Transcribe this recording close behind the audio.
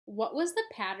What was the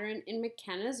pattern in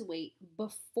McKenna's weight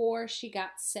before she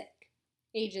got sick?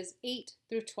 Ages 8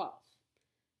 through 12.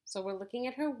 So we're looking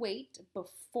at her weight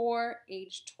before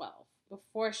age 12,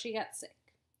 before she got sick.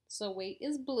 So weight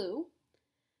is blue.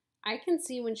 I can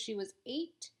see when she was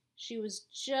 8, she was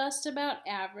just about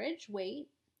average weight.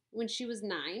 When she was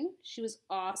 9, she was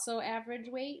also average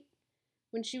weight.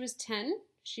 When she was 10,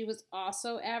 she was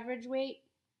also average weight.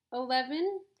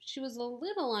 11, she was a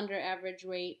little under average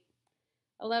weight.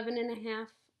 11 and a half,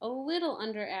 a little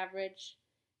under average,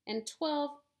 and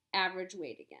 12, average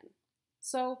weight again.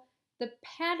 So the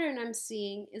pattern I'm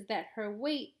seeing is that her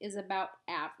weight is about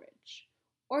average,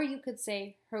 or you could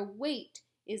say her weight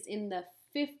is in the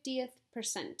 50th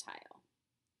percentile.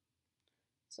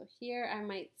 So here I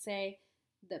might say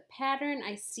the pattern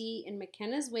I see in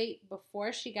McKenna's weight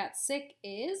before she got sick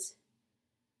is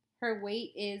her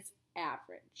weight is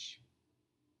average.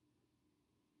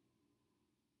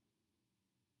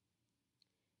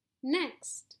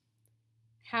 Next,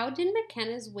 how did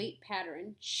McKenna's weight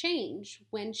pattern change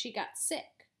when she got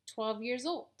sick, 12 years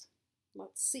old?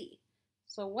 Let's see.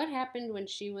 So what happened when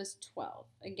she was 12?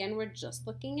 Again, we're just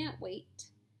looking at weight.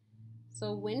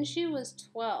 So when she was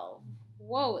 12,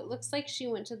 whoa, it looks like she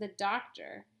went to the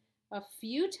doctor a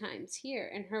few times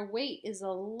here, and her weight is a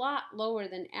lot lower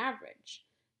than average.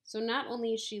 So not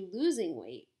only is she losing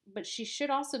weight, but she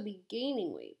should also be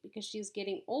gaining weight because she's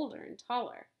getting older and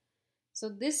taller. So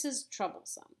this is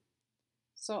troublesome.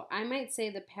 So I might say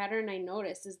the pattern I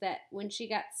noticed is that when she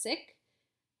got sick,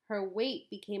 her weight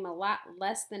became a lot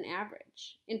less than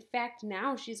average. In fact,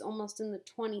 now she's almost in the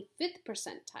 25th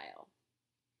percentile.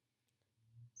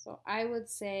 So I would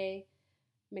say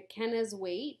McKenna's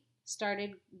weight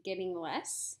started getting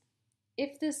less.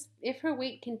 If her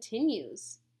weight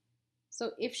continues,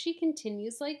 so if she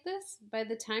continues like this, by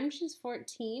the time she's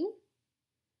 14,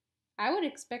 I would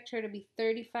expect her to be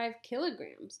 35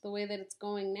 kilograms, the way that it's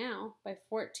going now. By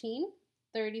 14,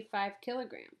 35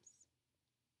 kilograms.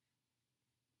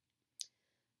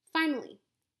 Finally,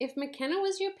 if McKenna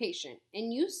was your patient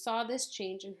and you saw this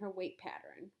change in her weight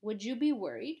pattern, would you be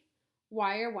worried?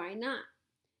 Why or why not?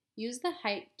 Use the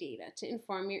height data to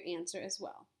inform your answer as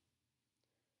well.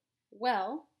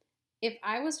 Well, if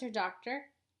I was her doctor,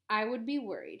 I would be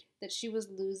worried that she was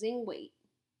losing weight.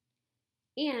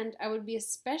 And I would be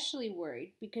especially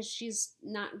worried because she's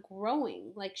not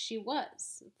growing like she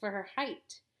was for her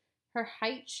height. Her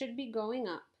height should be going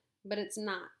up, but it's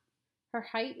not. Her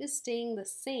height is staying the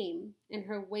same and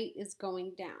her weight is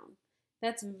going down.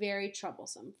 That's very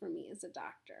troublesome for me as a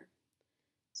doctor.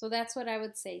 So that's what I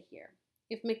would say here.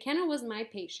 If McKenna was my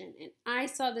patient and I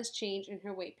saw this change in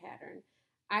her weight pattern,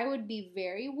 I would be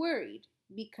very worried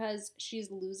because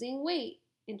she's losing weight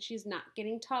and she's not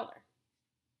getting taller.